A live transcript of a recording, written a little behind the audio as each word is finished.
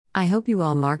I hope you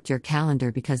all marked your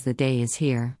calendar because the day is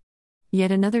here.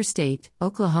 Yet another state,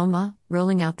 Oklahoma,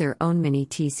 rolling out their own mini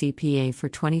TCPA for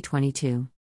 2022.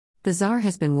 The czar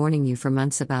has been warning you for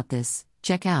months about this.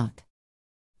 Check out.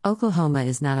 Oklahoma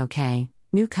is not okay.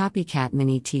 New copycat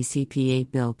mini TCPA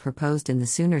bill proposed in the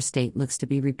Sooner state looks to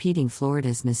be repeating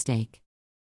Florida's mistake.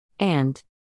 And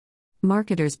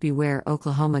marketers beware.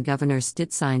 Oklahoma Governor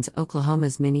Stitt signs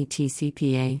Oklahoma's mini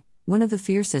TCPA, one of the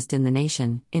fiercest in the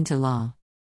nation, into law.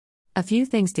 A few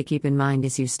things to keep in mind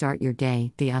as you start your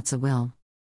day. The OTSA will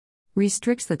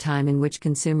restricts the time in which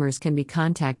consumers can be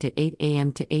contacted 8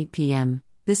 a.m. to 8 p.m.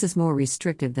 This is more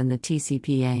restrictive than the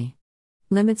TCPA.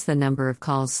 Limits the number of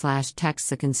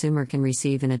calls/texts a consumer can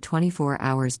receive in a 24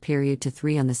 hours period to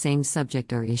 3 on the same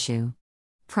subject or issue.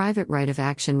 Private right of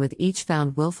action with each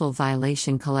found willful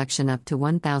violation, collection up to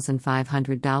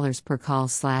 $1,500 per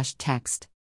call/text.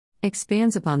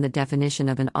 Expands upon the definition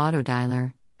of an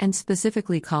autodialer, and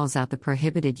specifically calls out the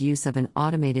prohibited use of an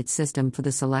automated system for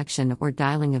the selection or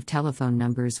dialing of telephone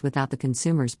numbers without the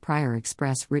consumer's prior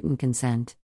express written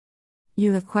consent.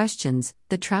 You have questions,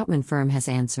 the Troutman firm has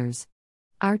answers.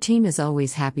 Our team is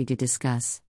always happy to discuss.